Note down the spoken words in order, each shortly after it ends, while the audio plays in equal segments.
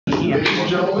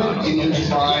gentlemen, it is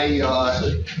my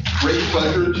great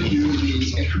pleasure to do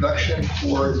the introduction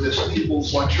for this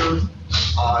Peebles Lecture.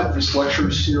 This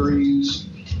lecture series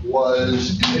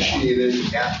was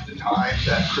initiated at the time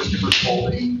that Christopher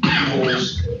Spaulding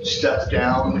Peebles stepped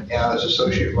down as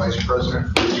Associate Vice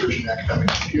President for Research and Academic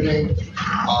Computing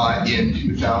in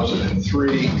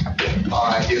 2003.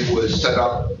 It was set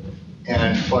up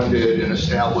and funded and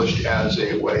established as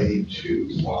a way to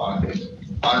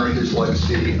honor his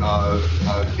legacy of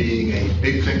being a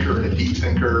big thinker and a deep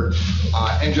thinker,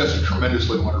 and just a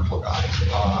tremendously wonderful guy.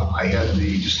 I had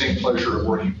the distinct pleasure of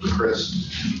working for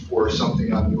Chris for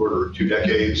something on the order of 2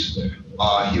 decades.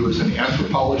 He was an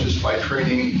anthropologist by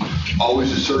training,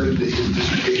 always asserted that his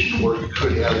dissertation work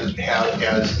could have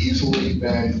as easily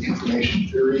been information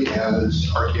theory as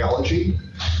archaeology.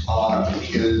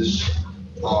 His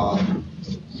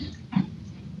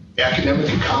academic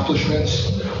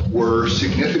accomplishments were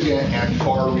significant and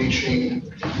far-reaching,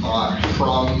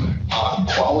 from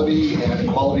quality and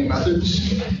quality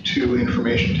methods to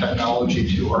information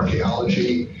technology to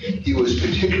archaeology. He was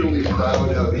particularly proud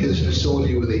of his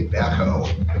facility with a backhoe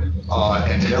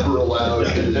and never allowed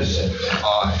his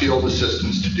field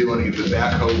assistants to do any of the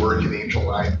backhoe work in the Angel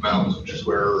Mountains, which is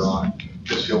where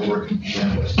his field work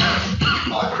began.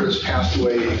 Chris passed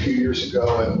away a few years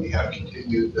ago, and we have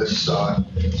continued this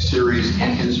series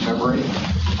in his memory.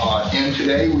 And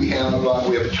today we have a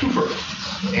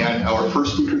twofer. And our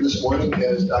first speaker this morning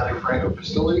is Dr. Franco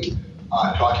Pestilli,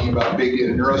 talking about big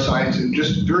data neuroscience. And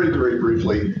just very, very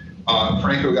briefly,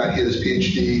 Franco got his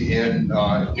PhD in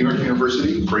New York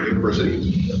University, Great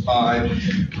University.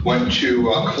 Went to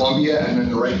Columbia and then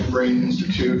the Right Brain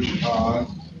Institute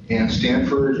and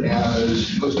Stanford as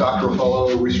postdoctoral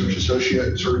fellow, research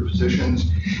associate sort of positions,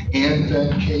 and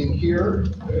then came here.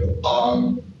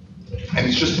 And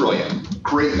he's just brilliant,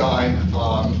 great guy,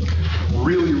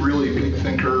 really, really big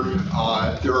thinker.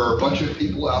 There are a bunch of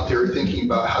people out there thinking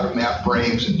about how to map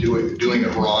brains and doing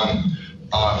it wrong.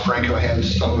 Franco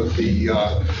has some of the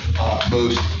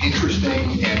most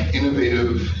interesting and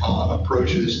innovative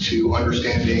approaches to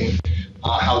understanding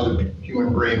how the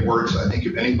human brain works, I think,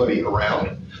 of anybody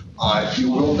around.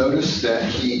 You will notice that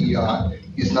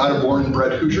he's not a born and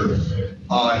bred Hoosier.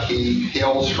 He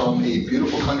hails from a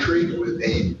beautiful country with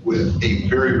a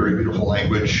very, very beautiful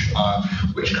language,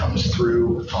 which comes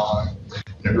through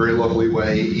in a very lovely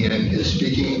way in his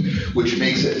speaking, which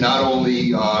makes it not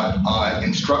only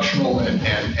instructional and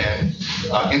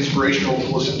inspirational to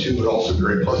listen to, but also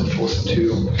very pleasant to listen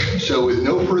to. So with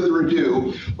no further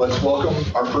ado, let's welcome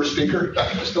our first speaker,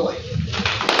 Dr. Pestilli.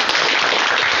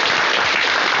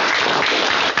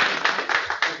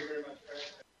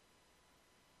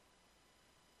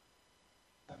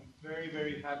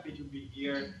 Very happy to be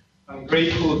here. I'm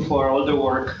grateful for all the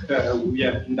work we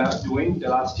have been doing the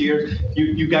last year.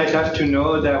 You guys have to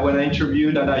know that when I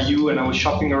interviewed at IU and I was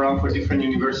shopping around for different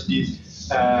universities,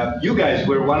 you guys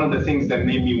were one of the things that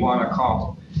made me want to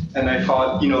come. And I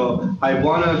thought, I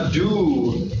want to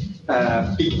do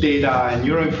big data and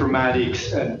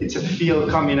neuroinformatics, and it's a field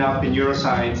coming up in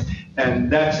neuroscience.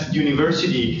 And that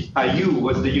university, IU,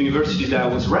 was the university that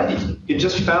was ready. It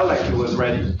just felt like it was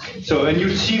ready. So, and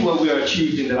you see what we have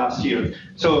achieved in the last year.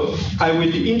 So I will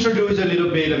introduce a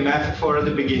little bit of metaphor at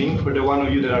the beginning for the one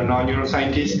of you that are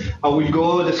non-neuroscientists. I will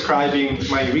go describing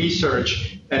my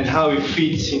research and how it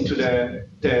fits into the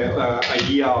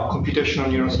idea of computational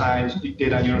neuroscience, big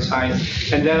data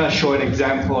neuroscience, and then I'll show an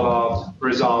example of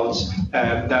results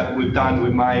that we've done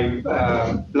with my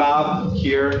lab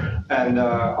here and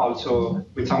also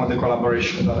with some of the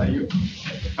collaborations that I use.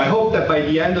 I hope that by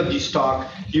the end of this talk,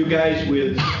 you guys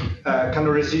will kind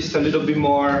of resist a little bit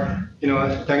more,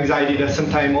 the anxiety that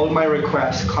sometimes all my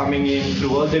requests coming in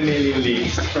through all the mailing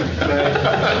lists, right?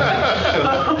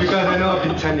 So, because I know I've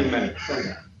been sending many.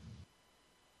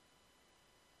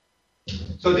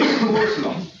 So this is Moore's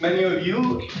law. Many of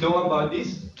you know about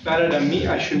this better than me.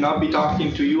 I should not be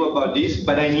talking to you about this,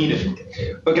 but I need it.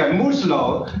 Okay, Moore's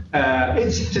law,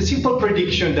 it's a simple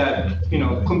prediction that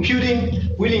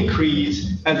computing will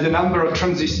increase as the number of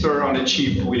transistors on a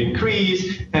chip will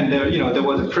increase. And there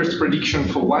was a first prediction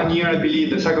for 1 year, I believe.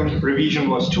 The second revision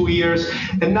was 2 years.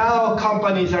 And now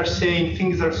companies are saying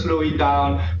things are slowing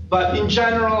down. But in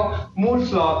general,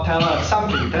 Moore's law tells us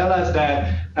something. Tell us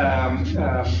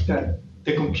that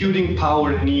the computing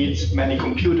power needs many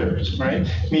computers, right?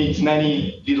 Needs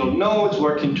many little nodes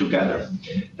working together.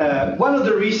 One of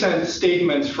the recent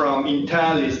statements from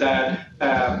Intel is that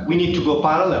we need to go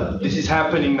parallel. This is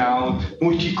happening now.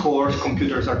 Multi-core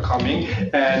computers are coming.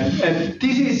 And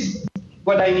this is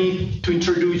what I need to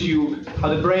introduce you how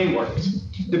the brain works.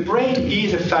 the brain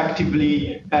is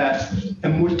effectively a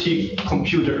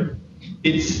multi-computer.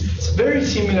 It's very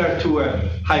similar to a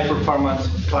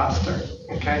high-performance cluster,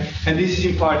 okay? And this is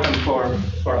important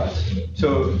for us.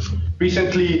 So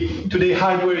recently, today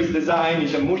hardware is designed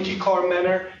in a multi-core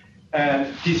manner,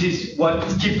 and this is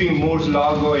what's keeping Moore's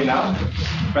law going up,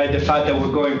 right? The fact that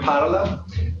we're going parallel.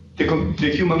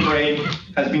 The human brain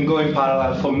has been going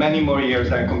parallel for many more years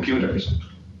than computers.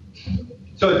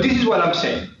 So this is what I'm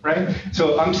saying, right?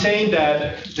 So I'm saying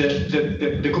that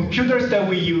the computers that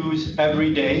we use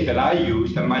every day, that I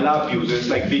use, that my lab uses,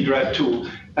 like VGRAD2,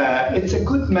 it's a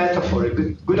good metaphor, a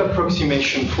good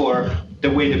approximation for the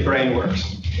way the brain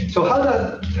works. So how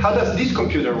does this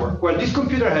computer work? Well, this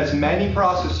computer has many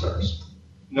processors,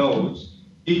 nodes.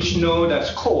 Each node has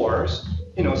cores,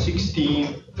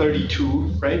 16,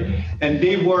 32, right? And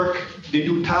they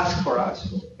do tasks for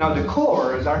us. Now the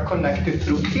cores are connected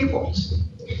through cables.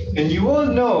 And you all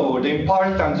know the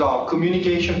importance of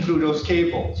communication through those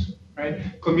cables, right?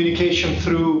 Communication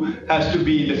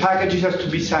the packages has to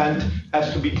be sent,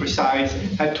 has to be precise,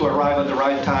 has to arrive at the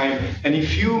right time. And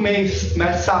if you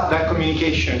mess up that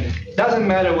communication, it doesn't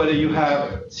matter whether you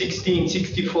have 16,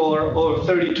 64, or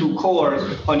 32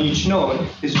 cores on each node,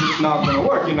 it's just not going to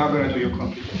work. You're not going to do your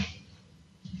computation.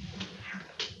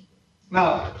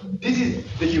 Now, this is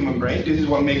the human brain. This is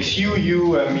what makes you,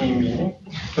 and me.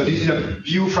 So this is a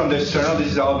view from the external.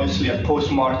 This is obviously a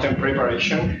post-mortem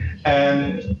preparation.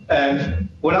 And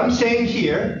what I'm saying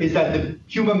here is that the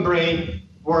human brain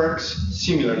works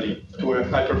similarly to a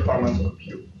high-performance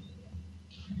computer.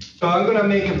 So I'm going to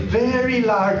make a very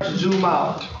large zoom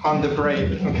out on the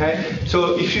brain, okay?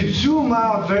 So if you zoom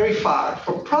out very far,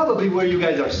 for probably where you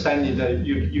guys are standing, that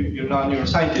you're not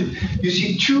neuroscientists, you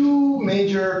see two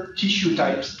major tissue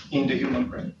types in the human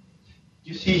brain.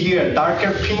 You see here a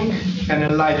darker pink and a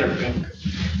lighter pink.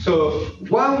 So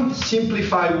one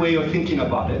simplified way of thinking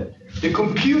about it, the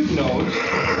compute nodes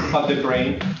of the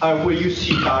brain are where you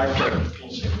see darker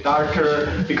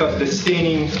because the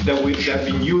staining that have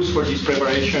been used for this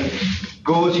preparation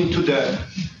goes into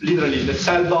literally the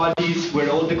cell bodies where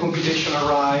all the computation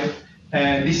arrive.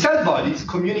 And the cell bodies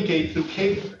communicate through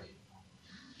cables,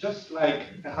 just like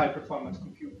a high-performance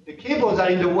computer. The cables are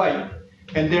in the white,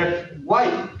 and they're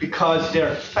white because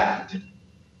they're fat.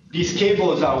 These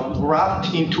cables are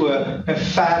wrapped into a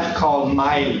fat called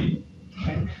myelin.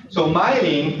 Okay? So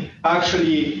myelin,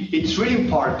 actually, it's really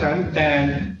important,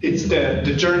 and it's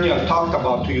the journey I've talked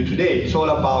about to you today. It's all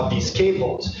about these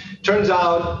cables. Turns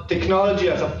out technology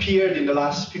has appeared in the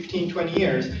last 15, 20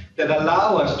 years that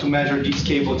allow us to measure these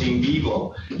cables in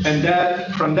vivo.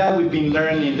 And from that, we've been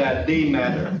learning that they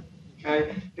matter.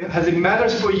 Okay? As it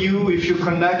matters for you if you're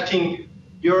connecting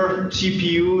your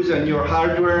CPUs and your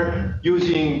hardware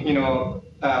using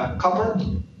copper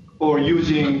or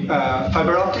using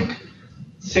fiber optic,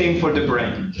 same for the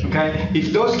brain, okay?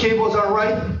 If those cables are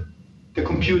right, the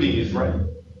computing is right.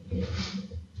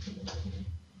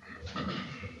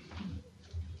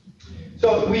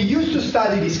 So we used to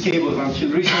study these cables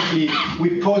until recently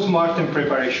with post-mortem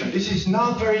preparation. This is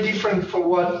not very different from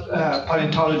what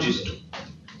paleontologists do.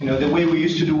 The way we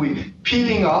used to do with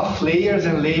peeling off layers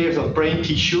and layers of brain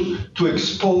tissue to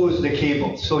expose the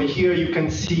cables. So here you can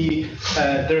see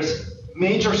there's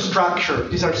major structure.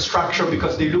 These are structure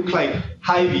because they look like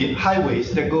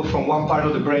highways that go from one part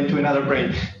of the brain to another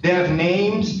brain. They have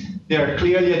names. They are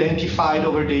clearly identified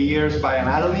over the years by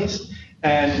anatomists,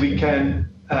 and we can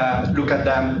look at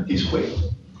them this way.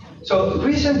 So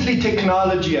recently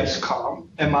technology has come,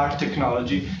 MR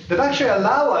technology, that actually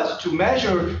allow us to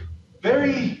measure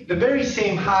the very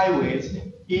same highways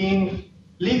in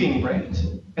living brains,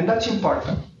 and that's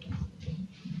important.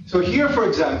 So here, for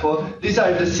example, these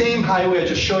are the same highway I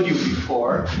just showed you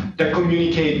before that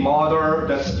communicate motor,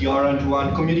 that's the orange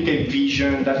one, communicate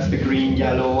vision, that's the green,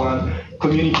 yellow one,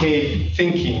 communicate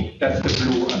thinking, that's the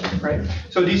blue one, right?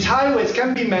 So these highways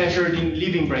can be measured in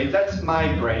living brains. That's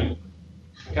my brain,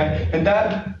 okay? And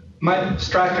that might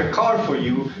strike a chord for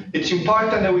you. It's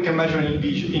important that we can measure in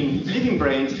living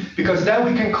brains because then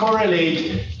we can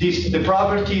correlate the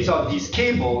properties of these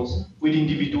cables with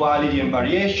individuality and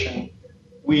variation,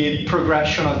 with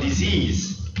progression of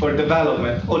disease or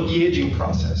development or the aging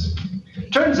process.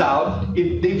 Turns out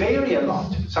they vary a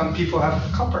lot. Some people have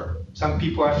copper, some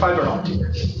people have fiber optic,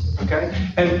 okay?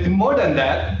 And more than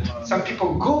that, some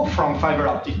people go from fiber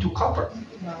optic to copper.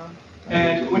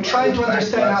 And we're trying to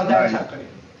understand how that's happening,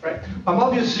 right? I'm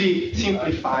obviously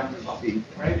simplifying a lot,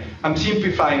 right? I'm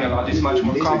simplifying a lot. It's much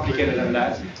more complicated than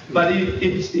that. But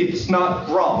it's not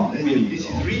wrong, really. This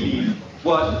is really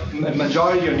what the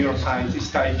majority of neuroscience is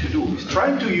trying to do, is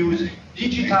trying to use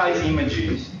digitized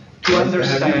images to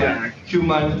understand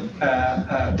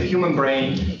the human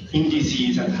brain in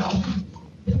disease and health.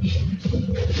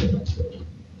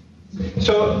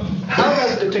 So how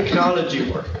does the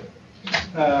technology work?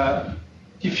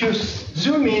 If you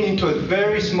zoom in into a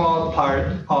very small part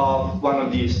of one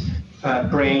of these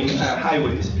brain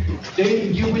highways,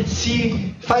 then you would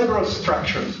see fibrous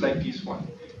structures like this one.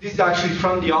 This is actually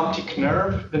from the optic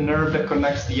nerve, the nerve that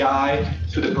connects the eye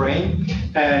to the brain.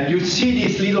 And you see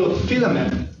this little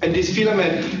filament, and this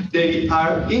filament, they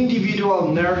are individual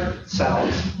nerve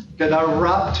cells that are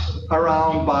wrapped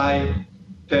around by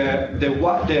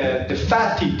the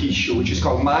fatty tissue, which is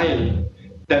called myelin,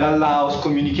 that allows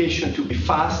communication to be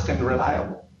fast and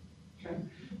reliable. Okay?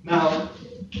 Now,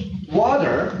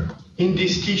 water in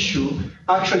this tissue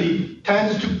actually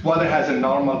water has a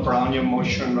normal Brownian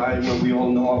motion, right, what we all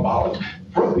know about.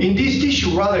 In this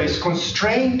tissue, water is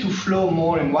constrained to flow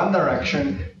more in one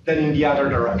direction than in the other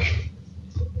direction.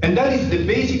 And that is the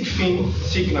basic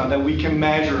signal that we can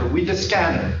measure with the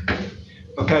scanner.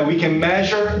 Okay, we can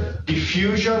measure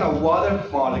diffusion of water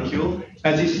molecule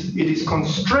as it is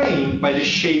constrained by the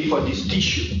shape of this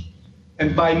tissue.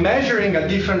 And by measuring a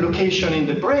different location in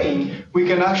the brain, we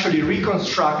can actually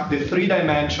reconstruct the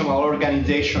three-dimensional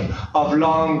organization of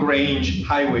long-range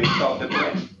highways of the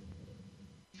brain.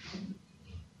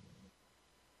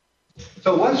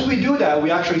 So once we do that, we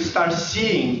actually start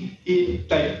seeing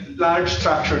like large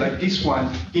structure like this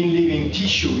one in living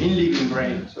tissue, in living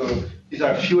brain. So these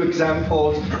are a few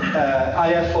examples.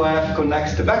 IFOF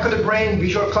connects the back of the brain,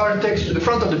 visual cortex, to the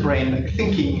front of the brain, like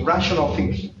thinking, rational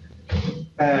thinking.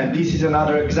 And this is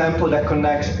another example that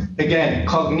connects, again,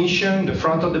 cognition. The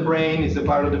front of the brain is the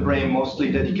part of the brain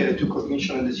mostly dedicated to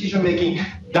cognition and decision making,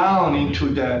 down into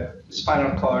the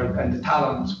spinal cord and the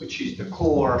thalamus, which is the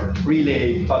core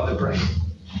relay of the brain.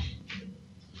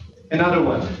 Another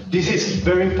one. This is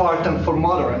very important for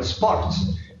motor and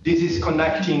sports. This is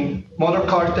connecting motor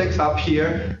cortex up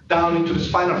here down into the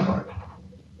spinal cord.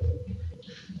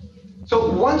 So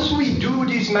once we do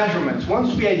these measurements,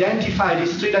 once we identify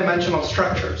these three-dimensional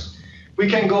structures, we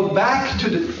can go back to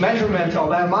the measurement of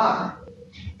MR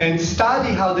and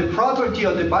study how the property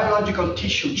of the biological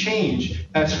tissue change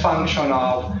as function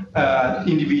of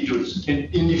individuals,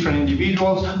 in different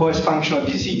individuals, or as function of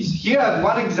disease. Here I have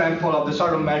one example of the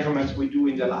sort of measurements we do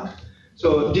in the lab.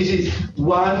 So this is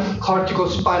one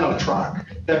corticospinal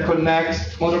tract that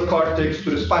connects motor cortex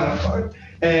to the spinal cord.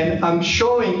 And I'm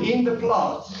showing in the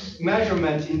plots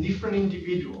measurements in different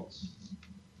individuals.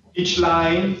 Each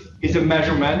line is a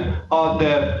measurement of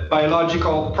the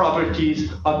biological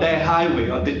properties of that highway,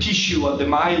 of the tissue, of the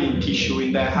myelin tissue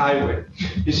in that highway.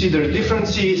 You see there are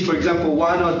differences. For example,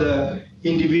 one of the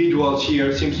individuals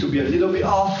here seems to be a little bit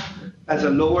off as a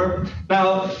lower.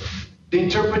 Now, the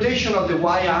interpretation of the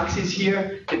y-axis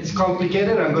here, it's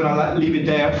complicated. I'm going to leave it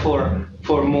there for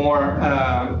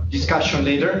more discussion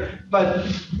later. But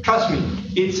trust me,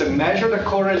 it's a measure that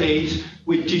correlates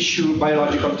with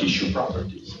biological tissue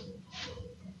properties.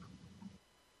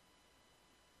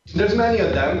 There's many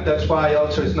of them. That's why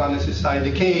also it's not necessarily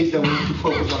the case that we need to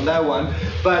focus on that one.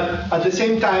 But at the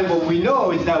same time, what we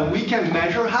know is that we can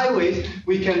measure highways.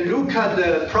 We can look at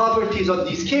the properties of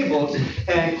these cables,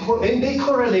 and they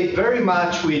correlate very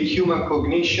much with human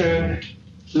cognition,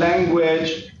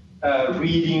 language,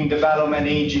 reading, development,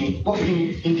 aging, both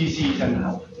in disease and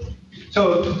health.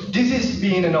 So this has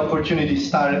been an opportunity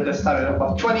that started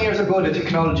about 20 years ago. The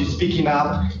technology is picking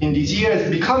up in these years,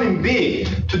 becoming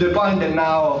big to the point that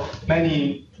now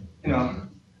many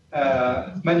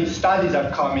studies are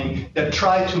coming that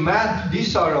try to map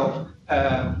this sort of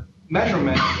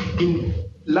measurement in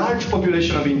large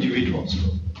population of individuals.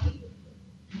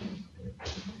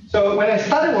 So when I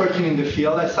started working in the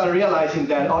field, I started realizing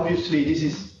that obviously this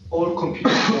is all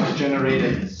computationally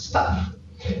generated stuff.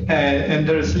 And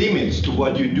there's limits to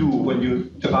what you do when you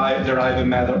derive a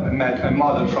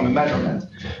model from a measurement.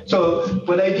 So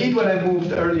what I did when I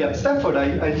moved early at Stanford,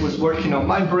 I was working on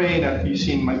my brain, and you've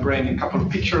seen my brain in a couple of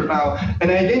pictures now, and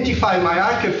I identified my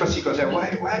archaeophysics. I said, why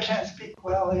I can't speak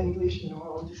well English,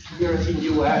 all these years in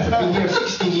the US. I've been here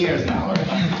 16 years now,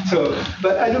 right? So,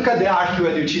 but I look at the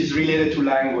archaeophysics, which is related to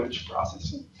language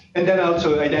processing. And then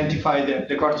also identify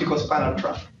the corticospinal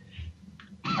tract.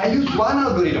 I used one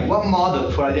algorithm, one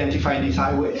model for identifying this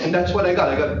highway, and that's what I got.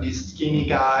 I got this skinny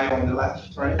guy on the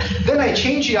left, right? Then I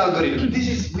changed the algorithm. This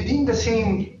is within the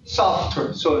same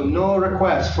software, so no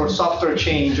request for software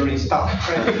change or install.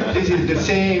 Right? This is the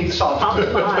same software.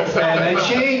 And I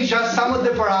changed just some of the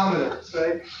parameters,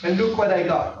 right? And look what I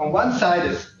got. On one side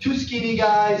is two skinny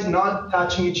guys not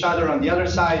touching each other. On the other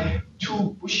side,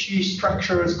 two bushy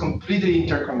structures completely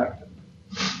interconnected.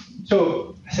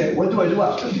 So I said, what do I do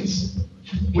after this?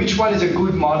 which one is a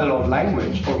good model of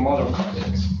language or model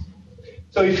cortex.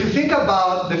 So if you think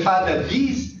about the fact that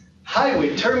these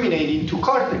highways terminate into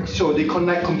cortex, so they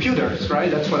connect computers, right?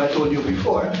 That's what I told you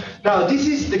before. Now, this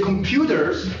is the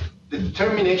computers, the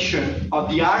termination of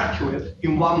the arcuate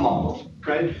in one model,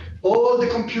 right? All the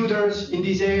computers in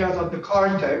these areas of the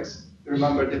cortex,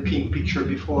 remember the pink picture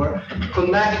before,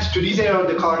 connect to this area of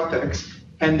the cortex,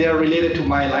 and they're related to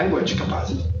my language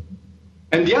capacity.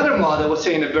 And the other model was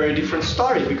saying a very different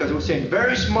story, because it was saying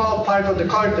very small part of the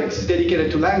cortex is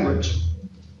dedicated to language.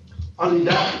 Only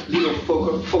that little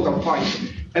focal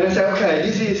point. And I said,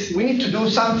 okay, we need to do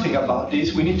something about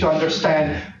this. We need to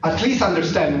understand, at least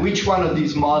understand which one of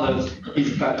these models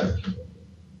is better.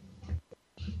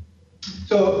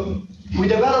 So we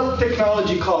developed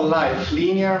technology called LIFE,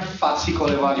 Linear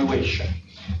Fascicle Evaluation.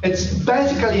 It's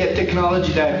basically a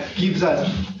technology that gives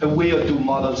us a way of doing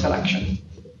model selection.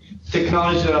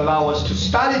 Technology that allow us to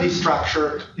study this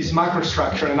structure, this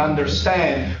microstructure, and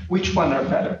understand which one are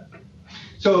better.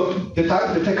 So the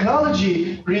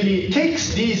technology really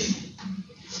takes these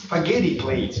spaghetti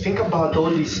plates. Think about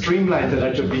all these streamlines that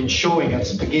I've been showing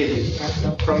as spaghetti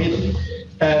from Italy,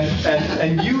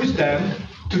 and use them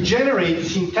to generate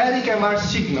synthetic MR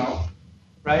signal,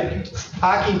 right,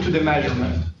 hacking to the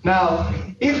measurement. Now,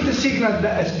 if the signal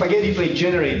that a spaghetti plate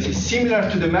generates is similar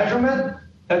to the measurement,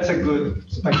 that's a good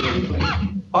spaghetti plate.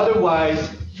 Otherwise,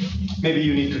 maybe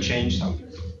you need to change something.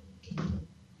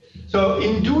 So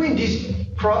in doing this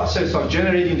process of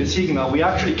generating the signal, we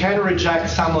actually can reject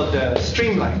some of the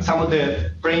streamlines, some of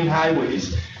the brain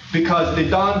highways, because they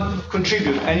don't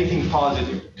contribute anything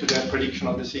positive to the prediction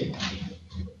of the signal.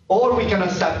 Or we can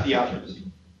accept the others.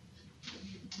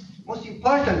 Most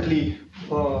importantly,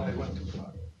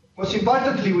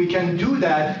 we can do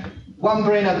that one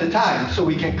brain at a time, so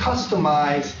we can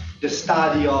customize the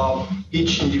study of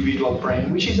each individual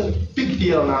brain, which is a big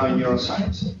deal now in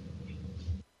neuroscience.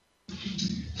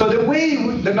 So the way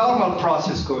the normal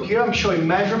process goes, here I'm showing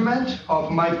measurement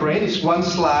of my brain. It's one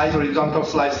slice, horizontal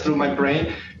slice through my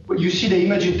brain. But you see the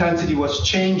image intensity was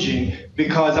changing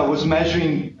because I was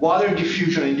measuring water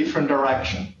diffusion in different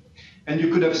directions. And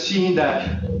you could have seen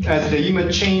that as the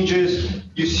image changes,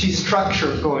 you see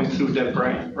structure going through the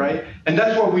brain, right? And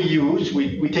that's what we use.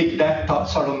 We take that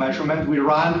sort of measurement. We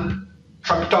run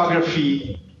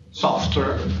tractography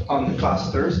software on the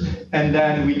clusters, and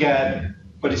then we get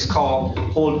what is called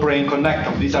whole brain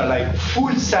connectome. These are like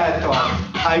full set of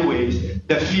highways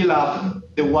that fill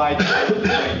up the wide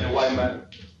brain, the wide matter.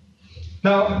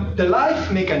 Now, the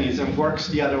LIFE mechanism works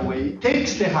the other way. It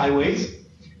takes the highways,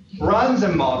 runs a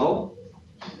model,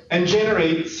 and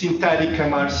generates synthetic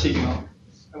MR signal.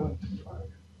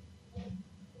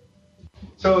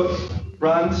 So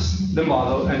runs the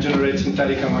model and generates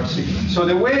synthetic MR signal. So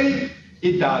the way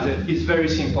it does it is very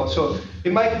simple. So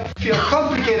it might feel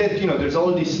complicated, there's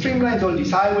all these streamlines, all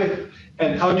these highways,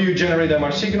 and how do you generate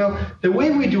MR signal? The way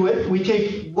we do it, we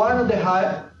take one of the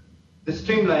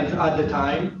streamlines at the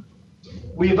time.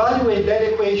 We evaluate that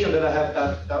equation that I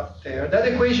have up there. That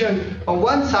equation on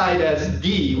one side has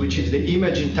D, which is the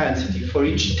image intensity for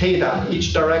each theta,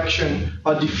 each direction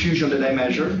of diffusion that I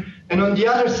measure. And on the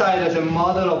other side has a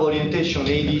model of orientation,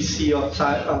 ABC of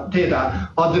theta,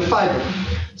 of the fiber.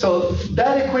 So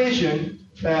that equation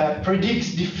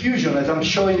predicts diffusion, as I'm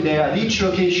showing there, at each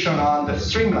location on the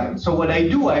streamline. So what I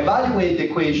do, I evaluate the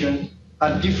equation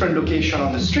at different locations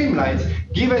on the streamlines.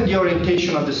 Given the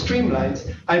orientation of the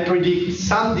streamlines, I predict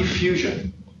some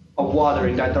diffusion of water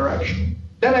in that direction.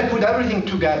 Then I put everything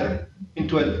together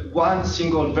into one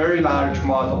single very large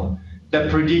model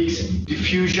that predicts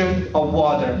diffusion of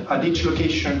water at each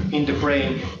location in the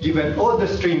brain, given all the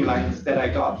streamlines that I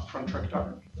got from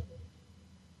tractography.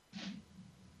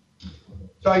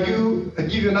 So I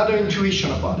give you another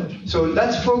intuition about it. So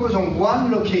let's focus on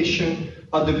one location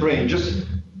of the brain.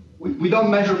 We don't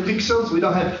measure pixels. We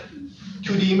don't have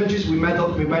 2D images. We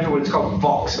measure what's called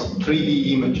voxel,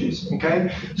 3D images.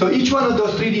 Okay. So each one of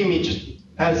those 3D images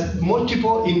has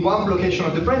multiple, in one location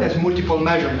of the brain, has multiple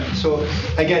measurements. So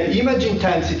I get image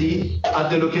intensity at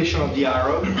the location of the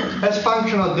arrow as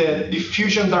function of the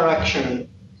diffusion direction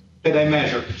that I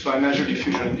measure. So I measure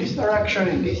diffusion in this direction,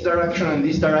 in this direction, and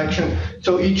this direction.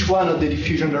 So each one of the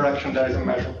diffusion direction, there is a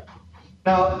measurement.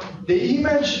 Now, the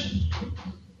image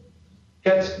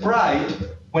gets bright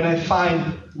when I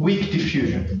find weak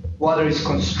diffusion. Water is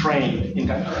constrained in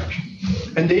that direction.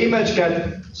 And the image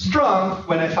gets strong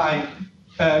when I find,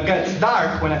 gets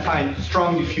dark when I find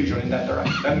strong diffusion in that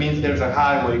direction. That means there's a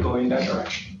highway going in that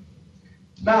direction.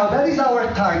 Now, that is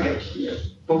our target here.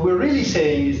 What we're really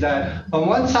saying is that on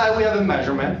one side we have a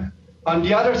measurement, on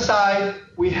the other side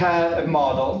we have a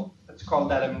model. Let's call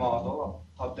that a model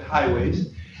of the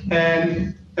highways.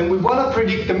 And we want to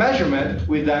predict the measurement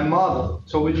with that model.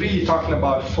 So we're really talking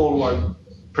about forward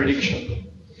prediction.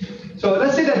 So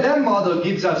let's say that that model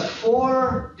gives us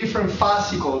 4 different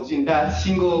fascicles in that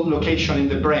single location in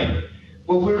the brain.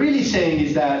 What we're really saying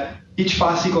is that each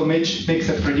fascicle makes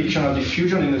a prediction of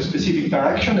diffusion in a specific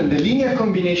direction, and the linear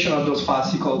combination of those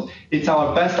fascicles is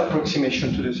our best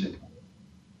approximation to the signal.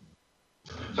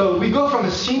 So we go from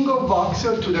a single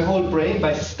voxel to the whole brain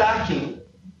by stacking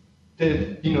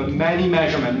the many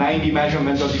measurements, 90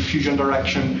 measurements of diffusion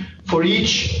direction for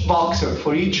each voxel,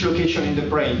 for each location in the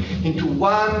brain, into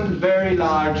one very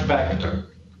large vector.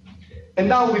 And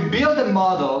now we build a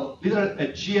model, a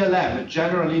GLM, a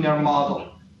general linear model,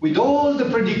 with all the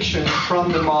predictions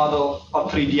from the model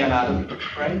of 3D anatomy,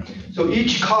 right? So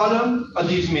each column of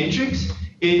this matrix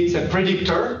is a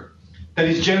predictor that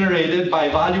is generated by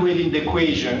evaluating the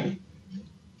equation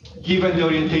given the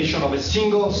orientation of a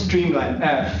single streamline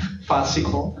F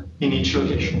fascicle in each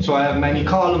location. So I have many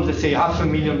columns, let's say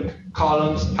 500,000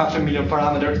 columns, 500,000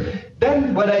 parameters.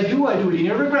 Then what I do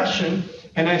linear regression,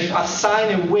 and I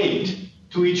assign a weight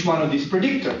to each one of these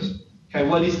predictors. Okay,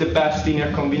 what is the best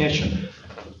linear combination?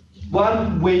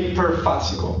 1 weight per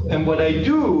fascicle. And what I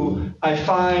do, I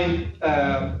find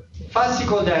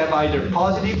fascicles that have either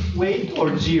positive weight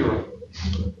or 0.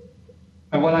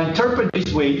 And when I interpret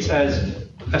these weights as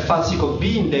a fascicle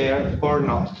being there or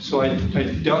not. So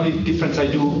the only difference I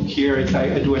do here is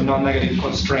I do a non-negative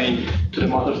constraint to the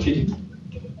model fitting.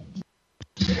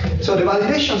 So the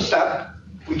validation step,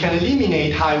 we can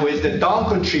eliminate highways that don't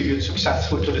contribute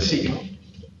successfully to the signal.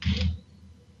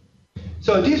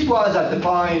 So this was at the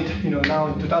point, now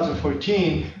in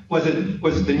 2014, was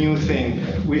the new thing.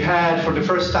 We had, for the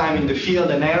first time in the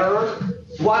field, an error.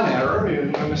 One error,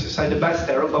 not necessarily the best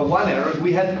error, but one error.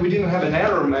 We didn't have an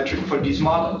error metric for these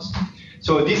models.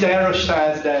 So this error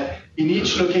says that in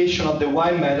each location of the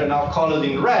white matter, now colored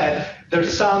in red,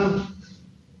 there's some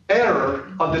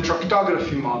error of the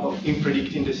tractography model in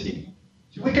predicting the signal.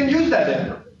 So we can use that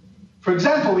error. For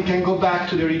example, we can go back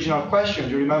to the original question.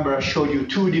 You remember I showed you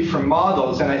 2 different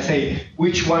models, and I say,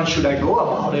 which one should I go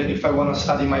about it if I want to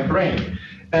study my brain?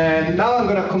 And now I'm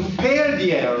going to compare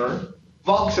the error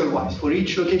voxel-wise. For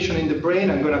each location in the brain,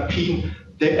 I'm going to pin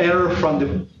the error from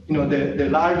the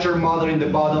larger model in the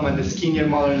bottom and the skinnier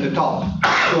model in the top.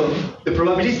 So the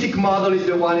probabilistic model is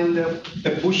the one in the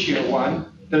bushier one.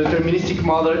 The deterministic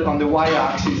model on the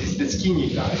y-axis is the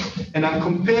skinny guy. And I'm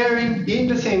comparing in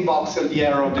the same voxel the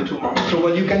error of the 2 models. So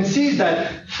what you can see is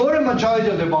that for a majority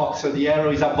of the voxel, the error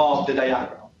is above the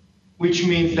diagonal, which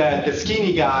means that the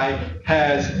skinny guy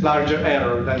has larger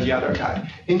error than the other guy.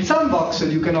 In some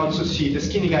voxel, you can also see the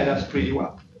skinny guy does pretty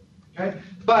well. Okay?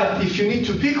 But if you need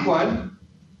to pick one,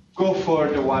 go for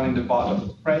the one in the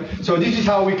bottom, right? So this is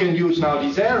how we can use now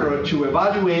this error to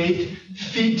evaluate,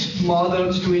 fit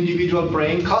models to individual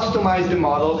brain, customize the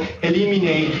model,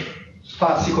 eliminate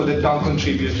fascicles that don't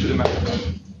contribute to the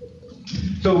method.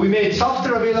 So we made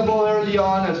software available early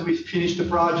on as we finished the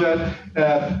project,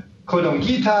 code on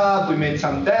GitHub, we made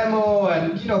some demo,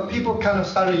 and people kind of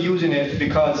started using it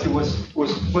because it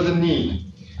was a need.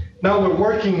 Now we're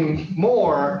working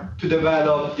more to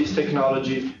develop this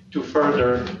technology to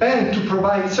further and to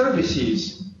provide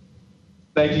services,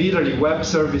 like literally web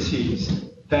services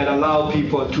that allow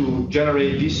people to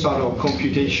generate this sort of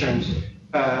computations,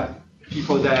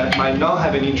 people that might not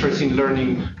have an interest in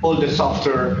learning all the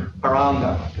software around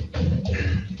them.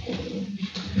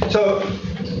 So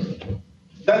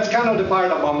that's kind of the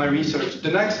part about my research.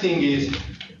 The next thing is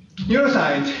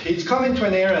neuroscience. It's coming to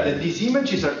an era that these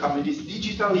images are coming, these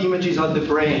digital images of the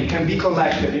brain can be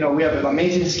collected. We have an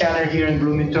amazing scanner here in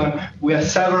Bloomington. We have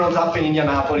several up in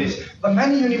Indianapolis, but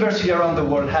many universities around the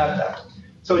world have that.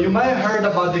 So you might have heard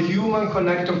about the Human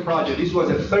Connectome project. This was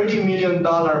a $30 million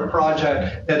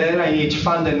project that NIH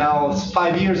funded now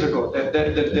 5 years ago.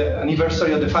 The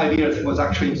anniversary of the 5 years was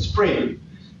actually in spring.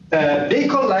 They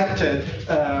collected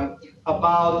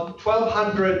about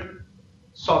 1,200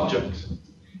 subjects.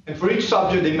 And for each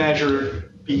subject, they measure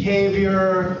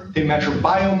behavior, they measure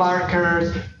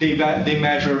biomarkers, they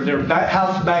measure their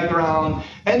health background,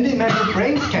 and they measure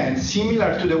brain scans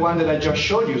similar to the one that I just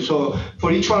showed you. So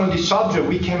for each one of these subjects,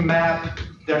 we can map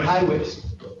their highways.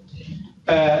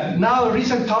 Now a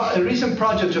recent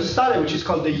project just started, which is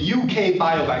called the UK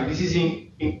Biobank. This is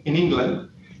in England.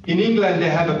 In England, they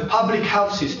have a public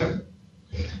health system.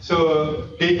 So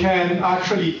they can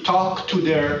actually talk to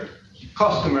their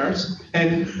customers,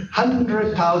 and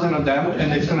 100,000 of them,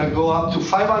 and it's going to go up to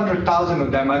 500,000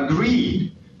 of them,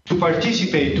 agreed to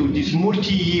participate to this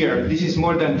multi-year, this is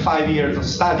more than 5 years of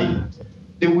study,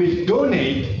 They will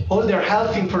donate all their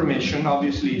health information,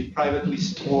 obviously privately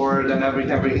stored, and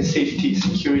everything, safety,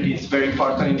 security is very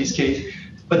important in this case.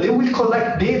 But they will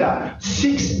collect data,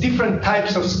 6 different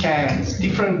types of scans,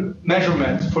 different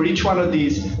measurements for each one of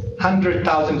these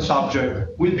 100,000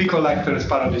 subjects will be collected as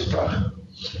part of this project.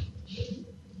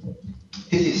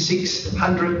 This is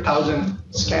 600,000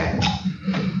 scans.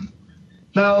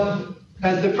 Now,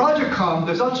 as the project comes,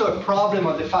 there's also a problem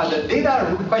of the fact that data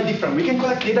are quite different. We can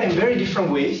collect data in very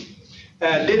different ways.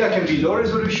 Data can be low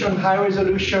resolution, high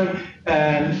resolution,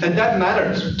 and that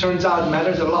matters. It turns out it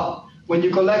matters a lot. When you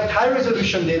collect high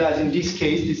resolution data, as in this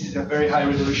case, this is a very high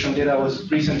resolution data was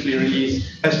recently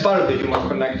released as part of the Human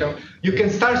Connectome, you can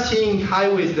start seeing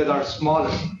highways that are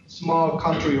smaller, small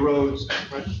country roads.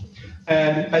 Right?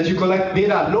 And as you collect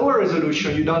data at lower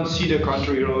resolution, you don't see the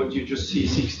country roads, you just see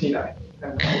 69.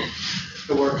 And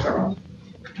the workaround.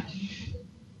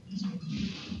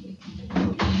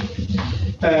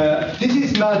 This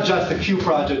is not just a Q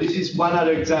project. This is one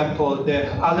other example.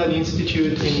 The Allen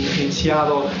Institute in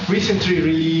Seattle recently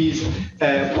released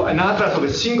an atlas of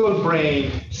a single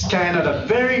brain scanned at a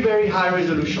very, very high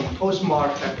resolution,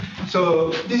 post-mortem.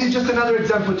 So this is just another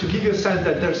example to give you a sense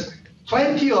that there's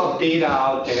plenty of data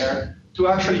out there to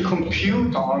actually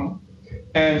compute on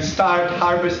and start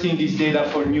harvesting this data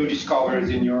for new discoveries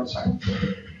in neuroscience.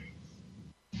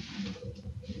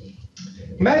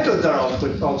 Methods are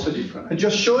also different. I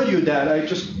just showed you that. I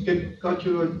just got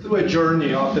you through a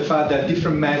journey of the fact that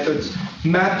different methods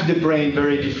map the brain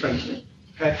very differently.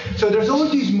 Okay? So there's all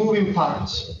these moving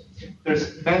parts.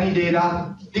 There's many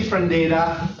data,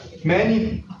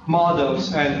 many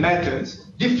models and methods,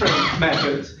 different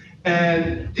methods.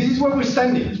 And this is where we're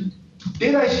standing.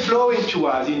 Data is flowing to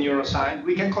us in neuroscience.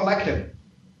 We can collect it.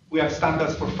 We have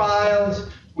standards for files.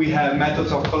 We have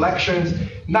methods of collections.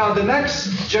 Now, the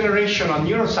next generation on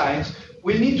neuroscience,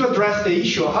 we need to address the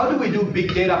issue of how do we do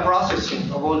big data processing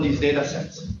of all these data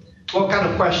sets? What kind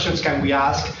of questions can we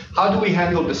ask? How do we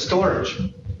handle the storage?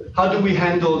 How do we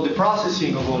handle the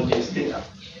processing of all these data?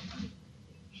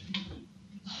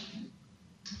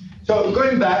 So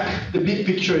going back, the big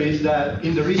picture is that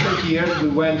in the recent years, we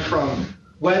went from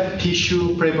wet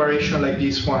tissue preparation like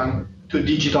this one to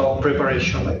digital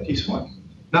preparation like this one.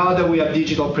 Now that we have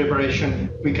digital preparation,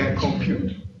 we can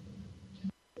compute.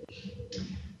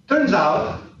 Turns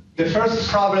out, the first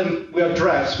problem we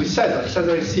addressed with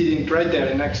Cesar is sitting right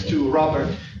there next to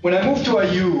Robert. When I moved to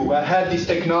IU, I had this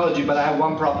technology, but I had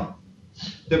one problem.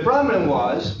 The problem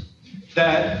was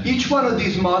that each one of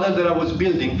these models that I was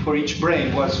building for each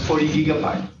brain was 40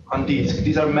 gigabytes on disk.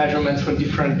 These are measurements from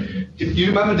different. Do you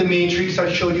remember the matrix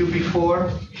I showed you before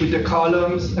with the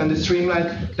columns and the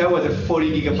streamline? That was a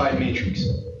 40 gigabyte matrix.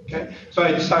 Okay? So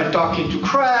I started talking to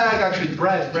Craig, actually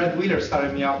Brad Wheeler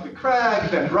started me up with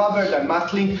Craig, then Robert and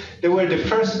Matlin. They were the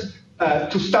first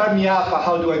to start me up.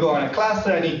 How do I go on a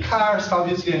cluster? I need cars,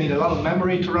 obviously I need a lot of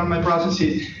memory to run my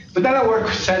processes. But then I worked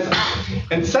with Cesar.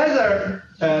 And Cesar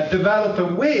developed a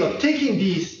way of taking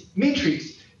these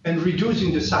matrices and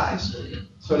reducing the size.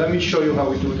 So let me show you how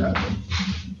we do that.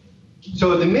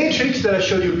 So the matrix that I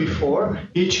showed you before,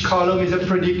 each column is a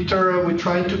predictor. We're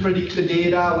trying to predict the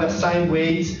data. We assign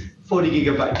weights, 40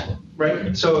 gigabytes,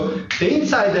 right? So the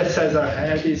insight that Cesar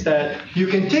had is that you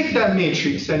can take that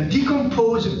matrix and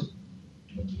decompose it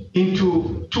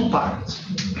into 2 parts.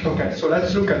 Okay, so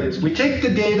let's look at this. We take the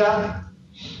data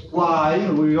Y,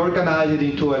 we organize it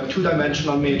into a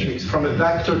 2-dimensional matrix, from a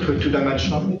vector to a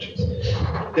 2-dimensional matrix.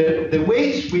 The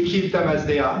weights, we keep them as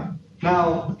they are.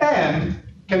 Now, M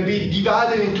can be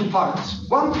divided in 2 parts.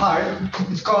 One part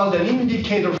is called an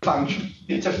indicator function.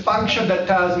 It's a function that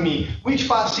tells me which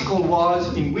fascicle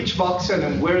was in which voxel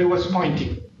and where it was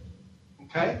pointing.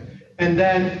 Okay? And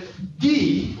then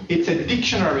D, it's a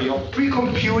dictionary of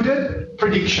pre-computed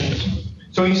predictions.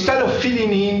 So instead of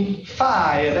filling in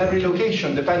phi at every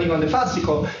location, depending on the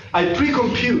fascicle, I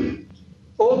pre-compute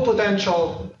all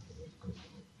potential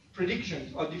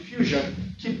predictions of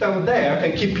diffusion, keep them there,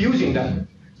 and keep using them.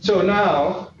 So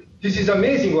now, this is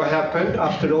amazing what happened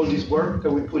after all this work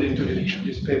that we put into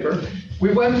this paper.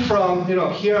 We went from,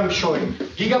 here I'm showing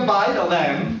gigabyte of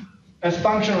M as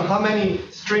function of how many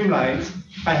streamlines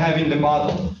I have in the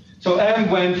model. So M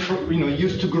went from,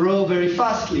 used to grow very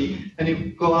fastly, and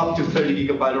it go up to 30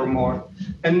 gigabyte or more.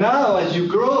 And now, as you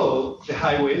grow the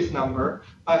highways number,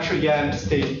 actually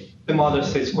the model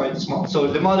stays quite small. So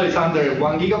the model is under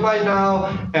 1 gigabyte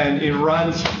now, and it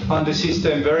runs on the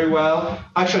system very well.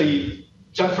 Actually,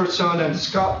 Jefferson and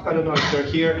Scott, I don't know if they're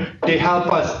here, they helped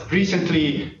us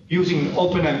recently, using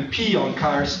OpenMP on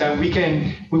cars, then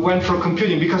we went for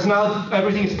computing, because now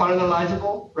everything is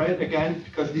parallelizable, right? Again,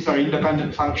 because these are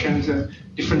independent functions and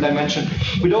different dimensions.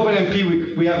 With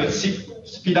OpenMP, we have a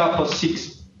speed up of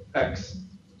 6x.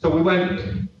 So we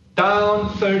went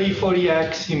down 30,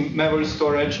 40x in memory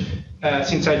storage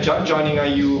since I joining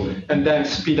IU, and then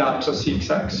speed up to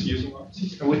 6x using our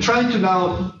system. We're trying to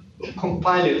now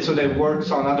compile it so that it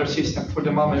works on other systems. For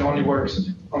the moment, it only works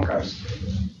on cars.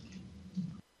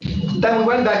 Then we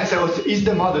went back and said, well, is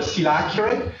the model still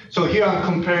accurate? So here I'm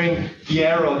comparing the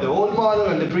error of the old model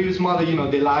and the previous model. You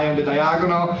know, they lie on the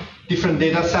diagonal, different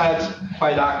data sets,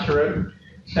 quite accurate.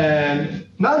 And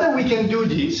now that we can do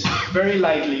this very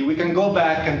lightly, we can go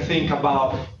back and think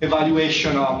about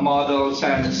evaluation of models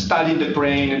and study the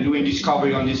brain and doing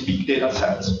discovery on these big data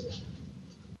sets.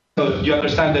 So you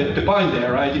understand the point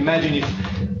there, right? Imagine if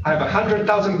I have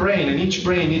 100,000 brain and each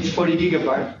brain needs 40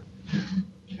 gigabytes.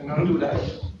 I cannot do that.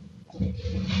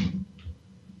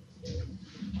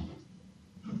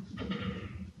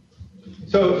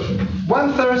 So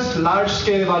one first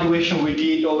large-scale evaluation we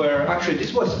did over, actually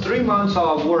this was 3 months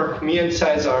of work, me and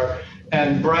Cesar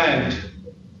and Brand.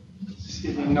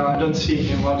 No, I don't see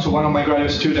him. Also one of my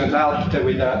graduate students helped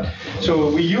with that.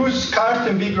 So we used CART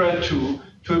and BigRed2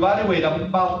 to evaluate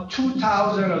about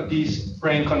 2,000 of these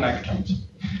brain connections.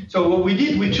 So what we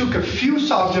did, we took a few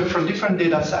subjects from different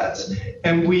data sets,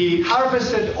 and we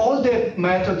harvested all the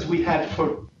methods we had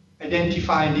for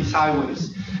identifying these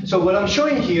highways. So what I'm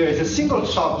showing here is a single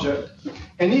subject,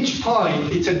 and each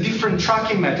point, it's a different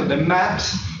tracking method that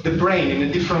maps the brain in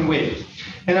a different way.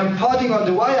 And I'm plotting on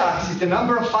the y-axis the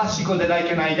number of fascicles that I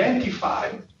can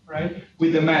identify, right,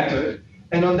 with the method,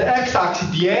 and on the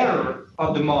x-axis, the error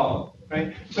of the model.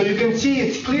 Right? So you can see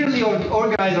it's clearly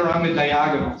organized around the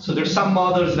diagonal. So there's some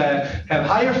models that have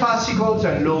higher fascicles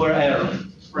and lower error,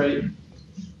 right?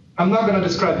 I'm not going to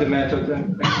describe the method,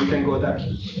 and we can go there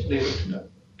later.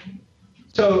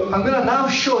 So I'm going to now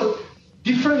show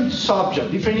different subjects,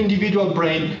 different individual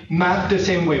brain mapped the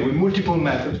same way with multiple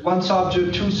methods. 1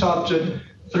 subject, 2 subject,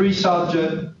 3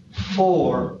 subject,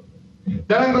 4.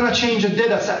 Then I'm going to change the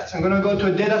data sets. I'm going to go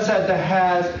to a data set that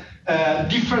has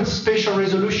different spatial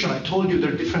resolution. I told you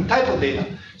there are different types of data.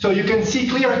 So you can see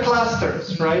clear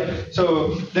clusters, right?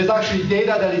 So there's actually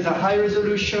data that is a high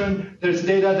resolution. There's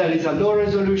data that is a low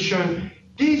resolution.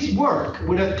 This work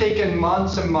would have taken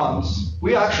months and months.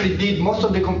 We actually did most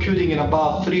of the computing in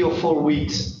about 3 or 4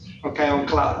 weeks, okay, on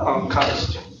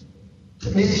CART.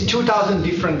 This is 2,000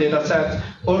 different data sets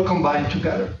all combined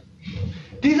together.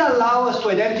 These allow us to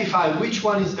identify which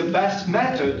one is the best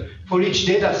method for each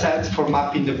data set for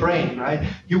mapping the brain, right?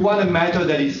 You want a method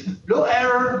that is low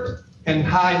error and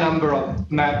high number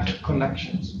of mapped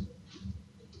connections.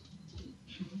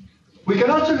 We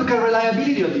can also look at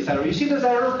reliability of this error. You see those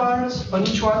error bars on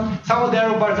each one? Some of the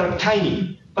error bars are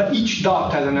tiny, but each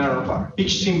dot has an error bar.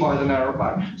 Each symbol has an error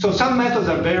bar. So some methods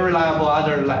are very reliable,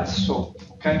 others less so,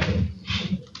 okay?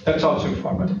 That's also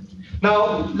informative.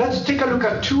 Now, let's take a look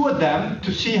at 2 of them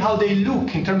to see how they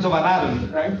look in terms of anatomy,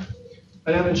 right?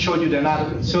 I haven't showed you the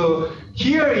anatomy. So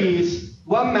here is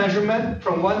one measurement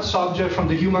from one subject from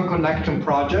the Human Connection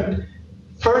Project.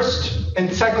 First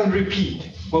and second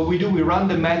repeat. What we do, we run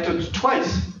the methods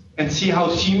twice and see how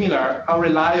similar, how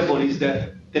reliable is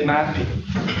the mapping.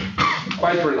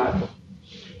 Quite reliable.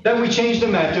 Then we change the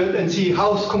method and see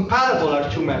how compatible are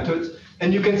 2 methods.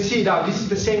 And you can see that this is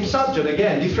the same subject.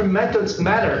 Again, different methods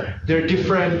matter. They're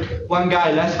different. One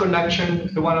guy, less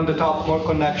connection. The one on the top, more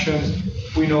connections.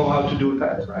 We know how to do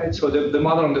that, right? So the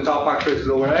model on the top actually is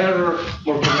lower error,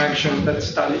 more connection. Let's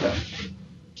study that.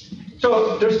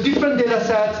 So there's different data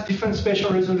sets, different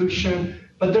spatial resolution,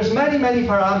 but there's many, many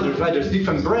parameters, right? There's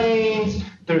different brains.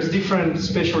 There's different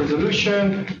spatial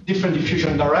resolution, different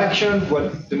diffusion direction,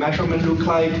 what the measurement look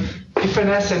like, different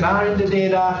SNR in the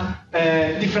data,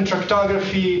 different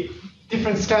tractography,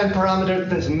 different scan parameters.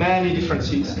 There's many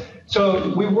differences.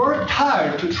 So we worked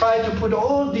hard to try to put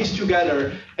all these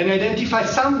together and identify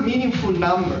some meaningful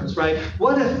numbers, right?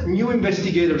 What a new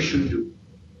investigator should do.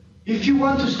 If you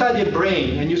want to study a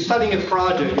brain and you're studying a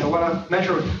project, you want to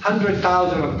measure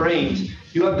 100,000 of brains,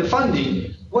 you have the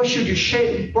funding. What should you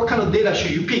shape? What kind of data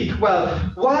should you pick? Well,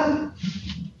 one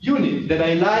unit that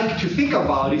I like to think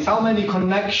about is how many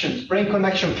connections, brain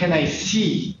connection, can I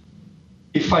see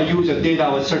if I use a data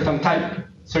of a certain type,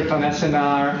 certain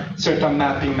SNR, certain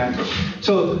mapping method.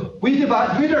 So we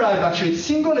derived actually a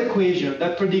single equation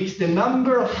that predicts the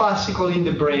number of fascicles in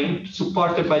the brain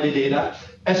supported by the data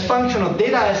as function of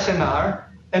data SNR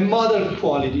and model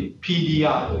quality,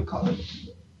 PDR, we call it.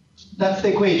 That's the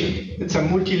equation. It's a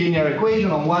multilinear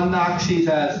equation. On one axis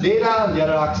has data, on the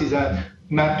other axis has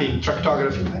mapping,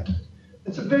 tractography method.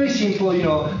 It's a very simple,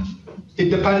 it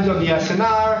depends on the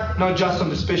SNR, not just on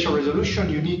the spatial resolution.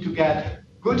 You need to get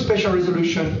good spatial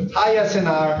resolution, high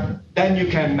SNR, then you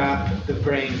can map the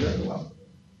brain very well.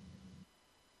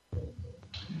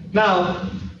 Now,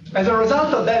 as a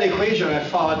result of that equation, I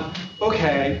thought,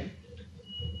 okay,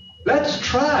 let's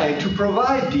try to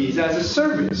provide these as a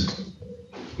service.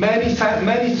 Many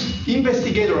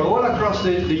investigators all across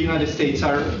the United States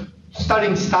are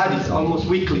starting studies almost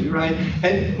weekly, right?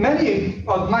 And many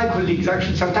of my colleagues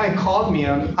actually sometimes call me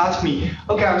and ask me,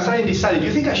 okay, I'm starting this study. Do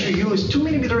you think I should use 2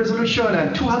 millimeter resolution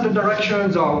and 200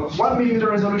 directions, or 1 millimeter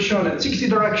resolution and 60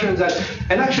 directions?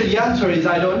 And actually the answer is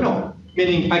I don't know.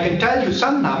 Meaning I can tell you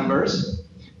some numbers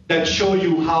that show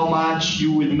you how much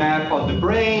you will map on the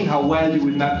brain, how well you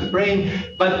will map the brain,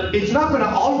 but it's not going to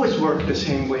always work the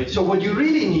same way. So what you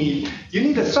really need, you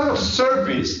need a sort of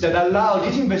service that allows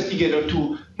this investigator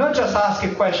to not just ask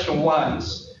a question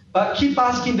once, but keep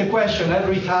asking the question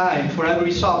every time for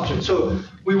every subject. So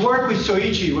we work with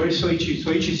Soichi. Where is Soichi?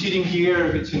 Soichi sitting here,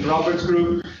 it's in Robert's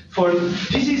group.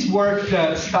 This is work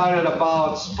that started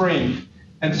about spring.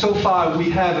 And so far we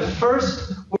have a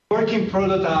first working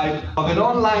prototype of an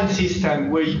online system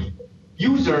where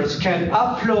users can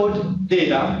upload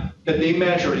data that they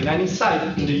measure in any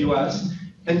site in the US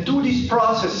and do this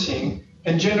processing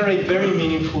and generate very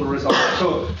meaningful results.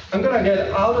 So I'm going to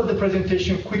get out of the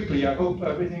presentation quickly. I hope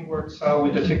everything works out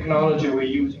with the technology we're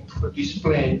using for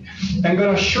displaying. I'm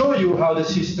going to show you how the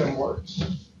system works.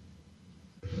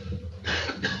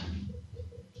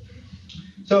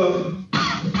 So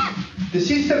the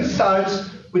system starts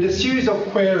with a series of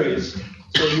queries.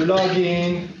 So you log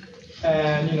in,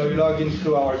 and you log in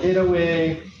through our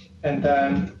gateway, and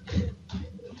then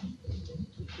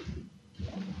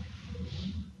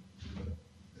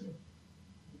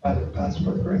add a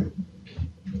password, right?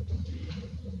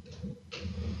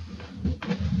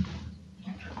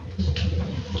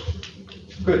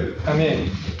 Good, I'm in.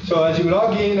 So as you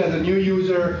log in as a new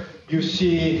user, you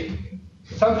see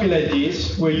something like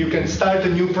this, where you can start a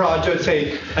new project,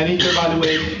 say, I need to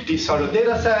evaluate this sort of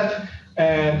data set,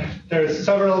 and there's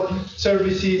several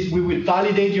services. We will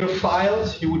validate your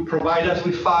files. You will provide us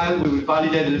with files. We will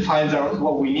validate that the files are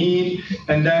what we need,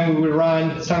 and then we will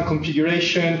run some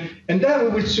configuration, and then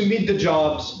we will submit the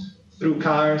jobs through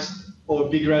CARS or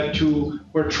Big Red 2.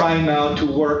 We're trying now to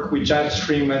work with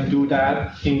JetStream and do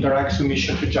that in direct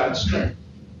submission to JetStream.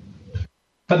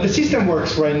 But the system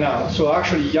works right now. So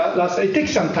actually, it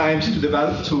takes some time to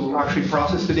develop, to actually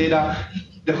process the data.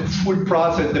 The full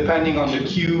process, depending on the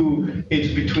queue,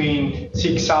 is between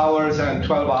 6 hours and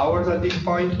 12 hours at this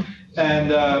point. And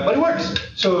but it works.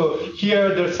 So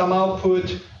here, there's some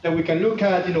output that we can look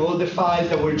at. All the files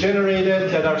that were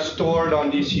generated that are stored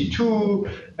on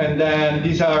DC2, and then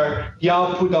these are the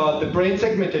output of the brain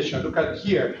segmentation. Look at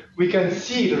here. We can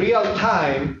see real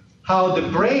time how the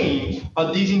brain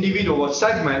of this individual was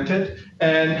segmented,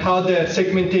 and how the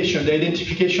segmentation, the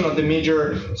identification of the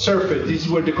major surface, this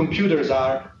is where the computers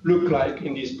are, look like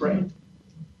in this brain.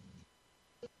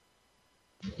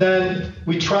 Then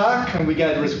we track and we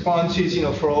get responses,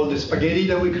 for all the spaghetti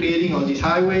that we're creating on these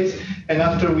highways. And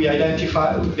after we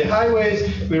identify the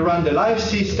highways, we run the live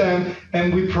system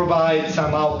and we provide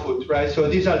some output, right? So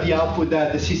these are the output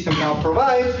that the system now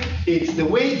provides. It's the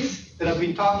weights that I've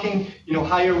been talking,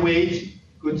 higher weight,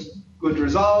 good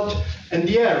result, and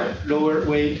the error, lower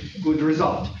weight, good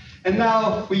result. And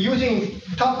now we're using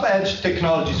top-edge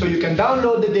technology. So you can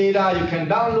download the data, you can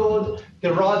download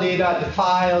the raw data, the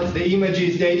files, the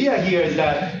images. The idea here is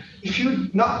that if you're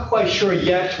not quite sure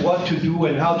yet what to do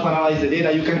and how to analyze the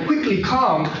data, you can quickly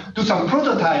come, do some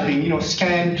prototyping,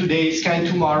 scan today, scan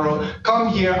tomorrow, come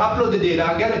here, upload the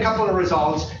data, get a couple of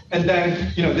results, and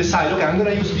then decide, okay, I'm going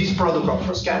to use this protocol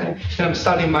for scanning, and I'm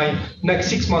starting my next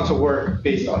 6 months of work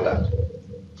based on that.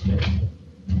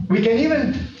 We can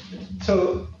even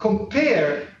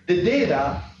compare the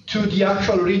data to the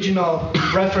actual original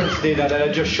reference data that I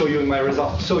just showed you in my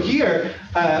results. So here,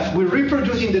 we're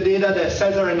reproducing the data that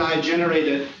Cesar and I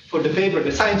generated for the paper,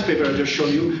 the science paper I just showed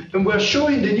you, and we're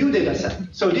showing the new data set.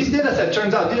 So this data set,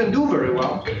 turns out, didn't do very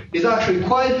well. It's actually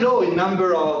quite low in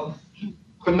number of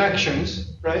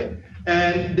connections, right?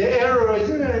 And the error is,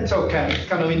 it's okay, it's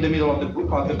kind of in the middle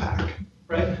of the pack,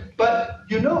 right? But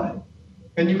you know it.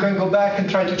 And you can go back and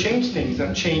try to change things and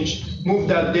move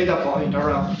that data point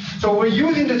around. So we're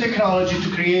using the technology to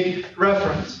create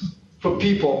reference for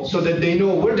people so that they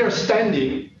know where they're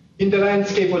standing in the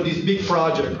landscape of this big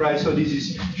project, right? So this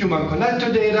is human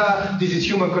connector data. This is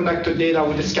human connector data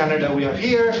with the scanner that we have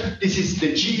here. This is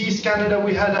the GE scanner that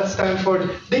we had at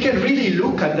Stanford. They can really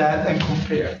look at that and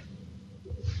compare.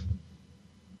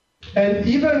 And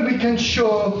even we can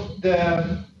show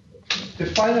the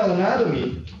final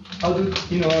anatomy.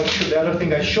 The other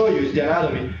thing I show you is the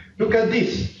anatomy. Look at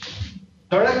this.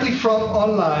 Directly from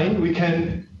online, we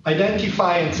can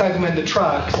identify and segment the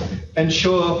tracks and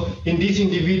show in these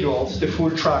individuals the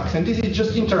full tracks. And this is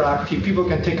just interactive. People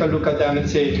can take a look at them and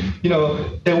say,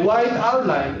 the white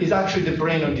outline is actually the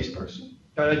brain of this person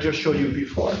that I just showed you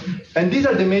before. And these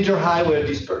are the major highway of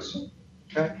this person.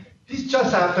 Okay? This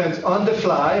just happens on the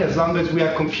fly. As long as we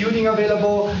have computing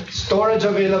available, storage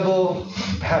available,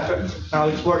 happens. Now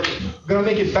it's working. We're going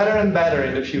to make it better and better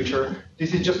in the future.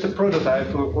 This is just a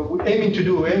prototype. What we're aiming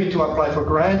to apply for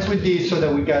grants with this so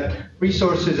that we get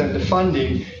resources and the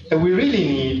funding that we really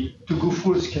need to go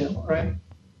full scale, right?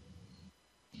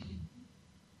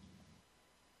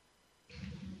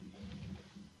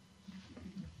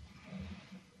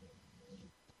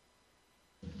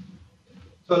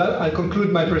 So I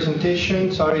conclude my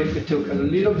presentation. Sorry if it took a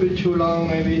little bit too long,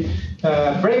 maybe.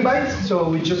 Brain bites. So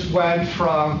we just went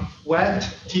from wet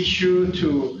tissue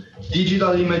to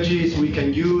digital images. We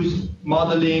can use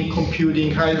modeling,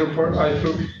 computing,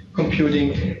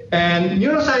 computing. And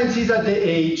neuroscience is at the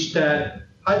age that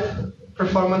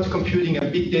high-performance computing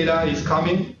and big data is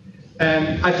coming.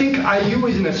 And I think IU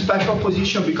is in a special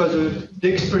position because of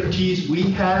the expertise we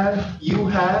have, you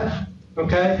have.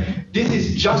 Okay, this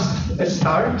is just a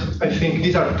start. I think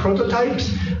these are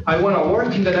prototypes. I want to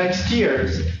work in the next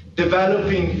years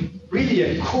developing really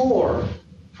a core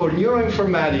for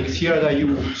neuroinformatics here at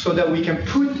IU so that we can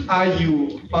put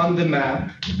IU on the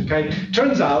map. Okay,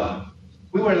 turns out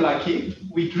we were lucky.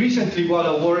 We recently got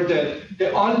awarded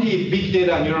the only big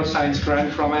data neuroscience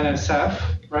grant from NSF.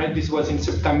 Right, this was in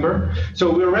September. So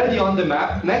we're already on the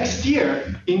map. Next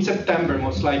year, in September,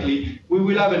 most likely, we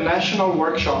will have a national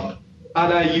workshop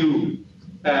at IU.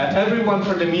 Everyone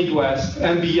from the Midwest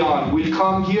and beyond will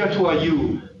come here to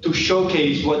IU to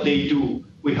showcase what they do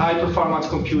with high-performance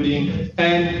computing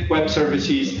and web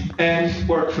services and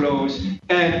workflows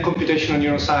and computational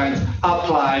neuroscience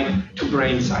applied to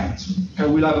brain science.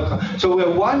 And we'll have so we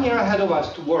have 1 year ahead of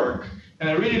us to work. And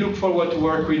I really look forward to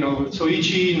work with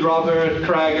Soichi and Robert,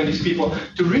 Craig, and these people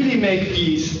to really make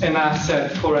these an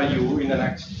asset for IU in the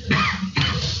next year.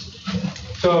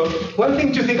 So one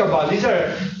thing to think about, these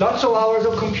are lots of hours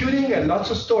of computing and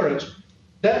lots of storage.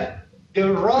 The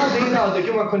raw data of the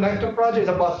Human Connector project is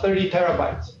about 30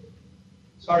 terabytes.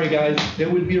 Sorry guys, there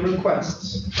will be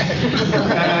requests.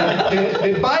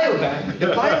 The biobank is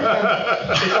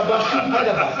about 2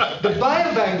 petabytes. The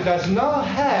biobank does not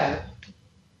have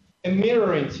a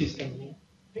mirroring system here.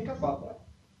 Think about that.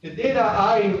 The data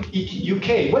are in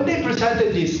UK. When they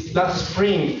presented this last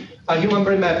spring, human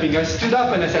brain mapping, I stood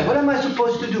up and I said, what am I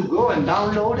supposed to do? Go and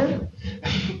download it?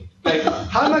 Like,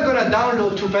 how am I going to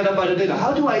download 2 petabytes of data?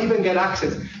 How do I even get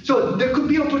access? So there could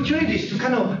be opportunities to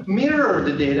kind of mirror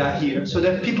the data here so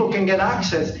that people can get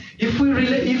access. If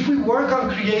we work on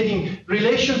creating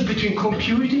relations between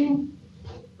computing,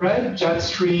 right,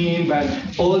 Jetstream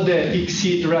and all the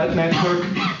XSEED network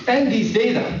and these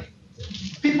data,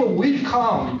 people will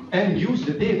come and use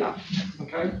the data,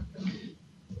 okay?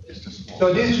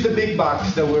 So this is the big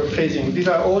box that we're facing. These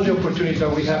are all the opportunities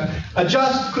that we have. I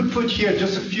just could put here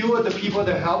just a few of the people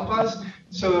that help us.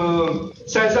 So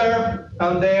Cesar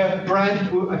down there, Brent,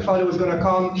 who I thought it was going to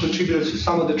come, contributed to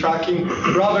some of the tracking.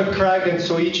 Robert, Craig, and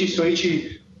Soichi.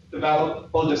 Soichi developed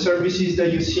all the services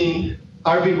that you've seen.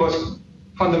 Arvind was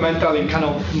fundamental in kind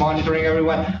of monitoring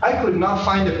everyone. I could not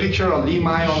find a picture of Lee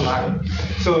Mai online.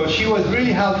 So she was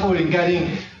really helpful in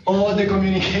getting all the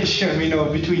communication,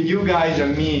 between you guys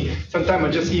and me. Sometimes I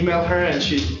just email her and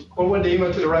she forward the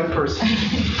email to the right person.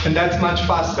 And that's much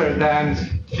faster than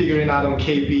figuring out on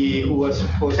KB who was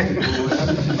supposed to do.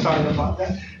 Sorry about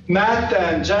that. Matt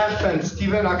and Jeff and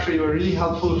Steven actually were really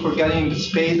helpful for getting the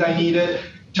space I needed.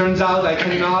 Turns out I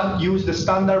cannot use the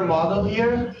standard model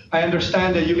here. I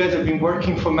understand that you guys have been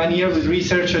working for many years with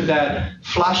researchers that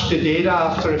flash the data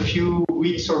after a few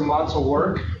weeks or months of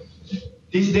work.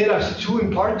 This data is too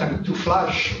important to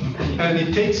flash, and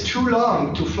it takes too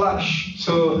long to flash.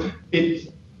 So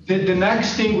the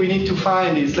next thing we need to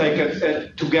find is like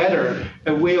together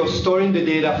a way of storing the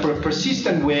data for a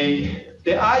persistent way.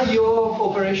 The I/O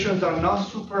operations are not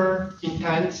super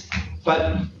intense,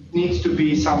 but needs to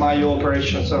be some I/O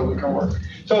operations so we can work.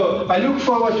 So I look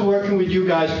forward to working with you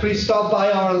guys. Please stop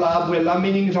by our lab. We have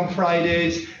meetings on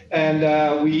Fridays, and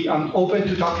I'm open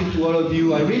to talking to all of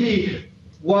you. I really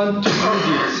want to do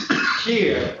this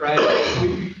here, right?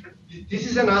 This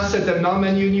is an asset that not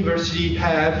many universities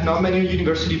have, not many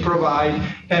universities provide,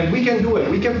 and we can do it.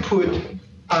 We can put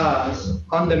us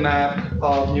on the map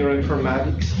of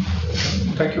neuroinformatics.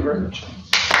 Thank you very much.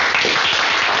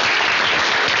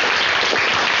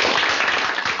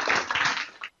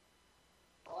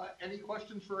 Any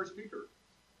questions for our speaker?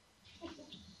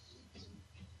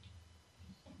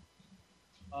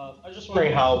 I was just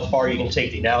wondering how far you can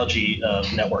take the analogy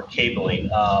of network cabling.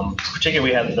 Particularly,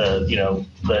 we have the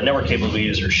network cables we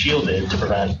use are shielded to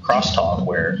prevent crosstalk,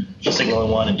 where a signal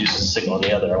in one induces a signal in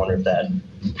the other. I wonder if that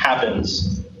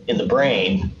happens in the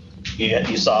brain.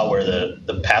 You saw where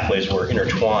the pathways were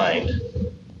intertwined.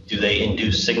 Do they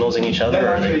induce signals in each other?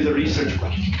 That actually is a research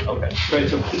question. Okay. Right,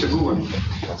 so it's a good one.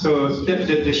 So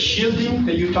the shielding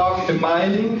that you talk, the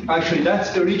myelin, actually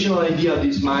that's the original idea of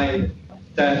this myelin,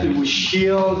 that it would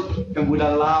shield and would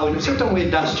allow, in a certain way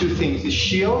it does two things. It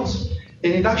shields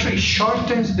and it actually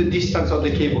shortens the distance of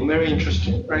the cable. Very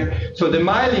interesting, right? So the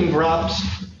myelin wraps,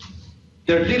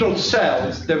 they're little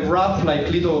cells that wrap like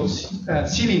little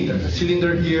cylinders, a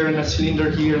cylinder here and a cylinder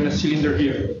here and a cylinder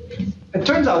here. It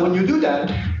turns out when you do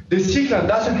that, the signal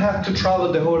doesn't have to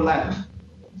travel the whole length.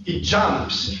 It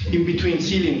jumps in between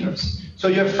cylinders. So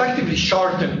you effectively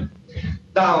shorten.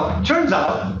 Now, it turns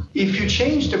out, if you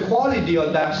change the quality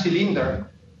of that cylinder,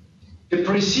 the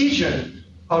precision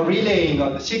of relaying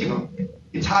of the signal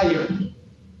is higher.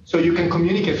 So you can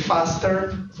communicate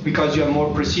faster because you have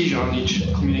more precision on each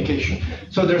communication.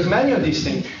 So there's many of these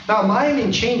things. Now,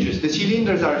 myelin changes. The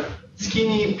cylinders are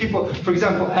skinny. People, for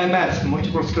example, MS,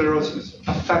 multiple sclerosis,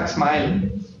 affects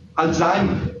myelin.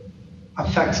 Alzheimer's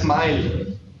affects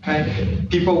myelin. Okay?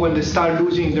 People, when they start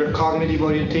losing their cognitive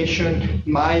orientation,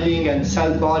 myelin and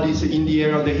cell bodies in the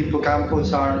area of the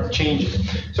hippocampus are changing.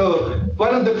 So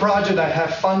one of the projects I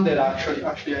have funded, actually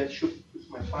I should use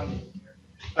my funding here.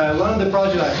 One of the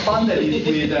projects I funded is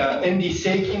with ND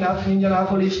Sakin out in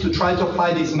Indianapolis to try to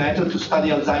apply this method to study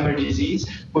Alzheimer's disease.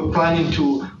 We're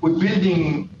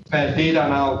building data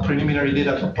now, preliminary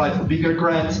data to apply for bigger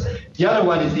grants. The other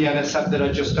one is the NSF that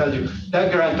I just told you.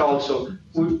 That grant also.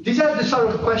 These are the sort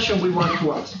of questions we want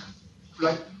to ask,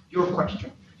 like your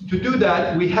question. To do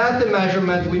that, we have the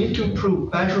measurement. We need to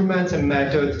improve measurements and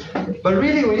methods. But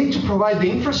really, we need to provide the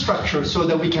infrastructure so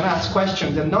that we can ask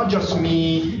questions, and not just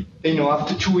me,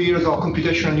 after 2 years of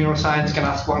computational neuroscience can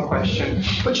ask one question,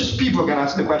 but just people can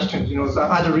ask the questions,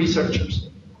 other researchers.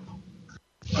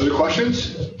 Other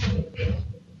questions?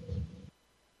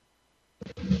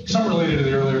 Somewhat related to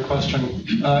the earlier question,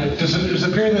 does it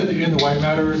appear that in the white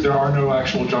matter there are no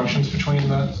actual junctions between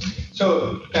the?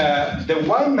 So the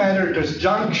white matter, there's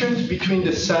junctions between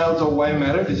the cells of white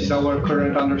matter. This is our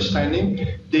current understanding.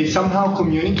 They somehow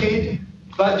communicate,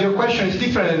 but your question is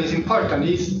different and is important.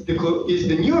 Is the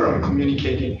neuron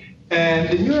communicating? And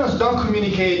the neurons don't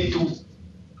communicate to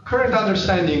current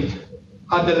understanding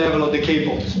at the level of the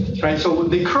cables, right? So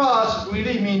they cross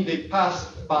really mean they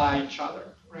pass by each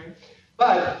other, right?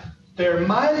 But their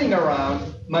myelin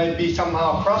around might be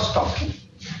somehow cross-talking.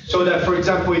 So that, for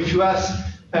example, if you ask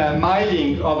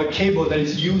myelin of a cable that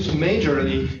is used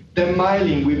majorly, the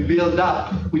myelin will build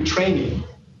up with training,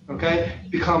 okay?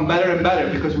 Become better and better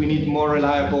because we need more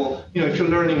reliable, if you're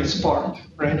learning a sport,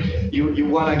 right? You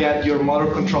want to get your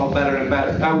motor control better and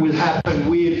better. That will happen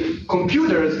with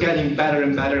computers getting better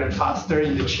and better and faster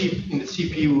in the chip, in the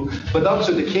CPU, but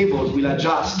also the cables will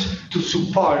adjust to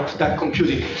support that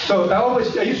computing. So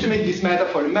I used to make this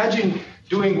metaphor. Imagine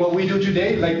doing what we do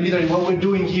today, like literally what we're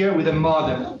doing here with a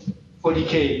modem for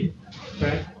decay,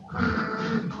 right?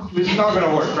 It's not going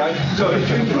to work, right? So if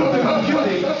you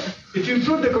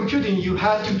improve the computing, you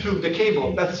have to improve the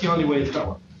cable. That's the only way it's going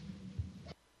to work.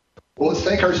 Well, let's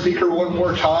thank our speaker one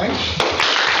more time.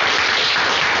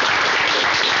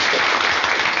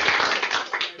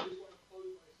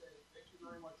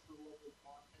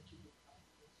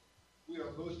 We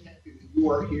are most happy that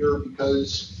you are here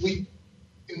because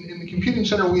in the Computing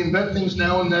Center, we invent things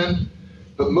now and then,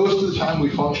 but most of the time we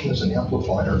function as an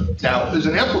amplifier. Now, as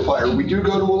an amplifier, we do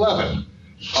go to 11,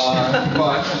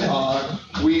 but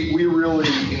we really,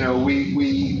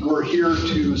 we're here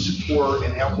to support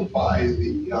and amplify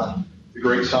the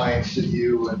great science that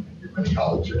you and your many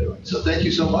colleagues are doing. So thank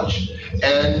you so much.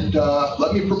 And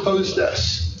let me propose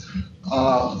this.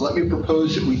 Let me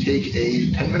propose that we take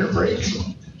a 10-minute break.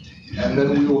 And then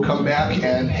we will come back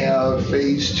and have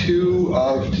phase 2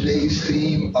 of today's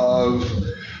theme of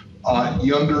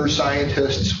younger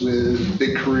scientists with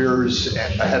big careers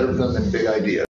ahead of them and big ideas.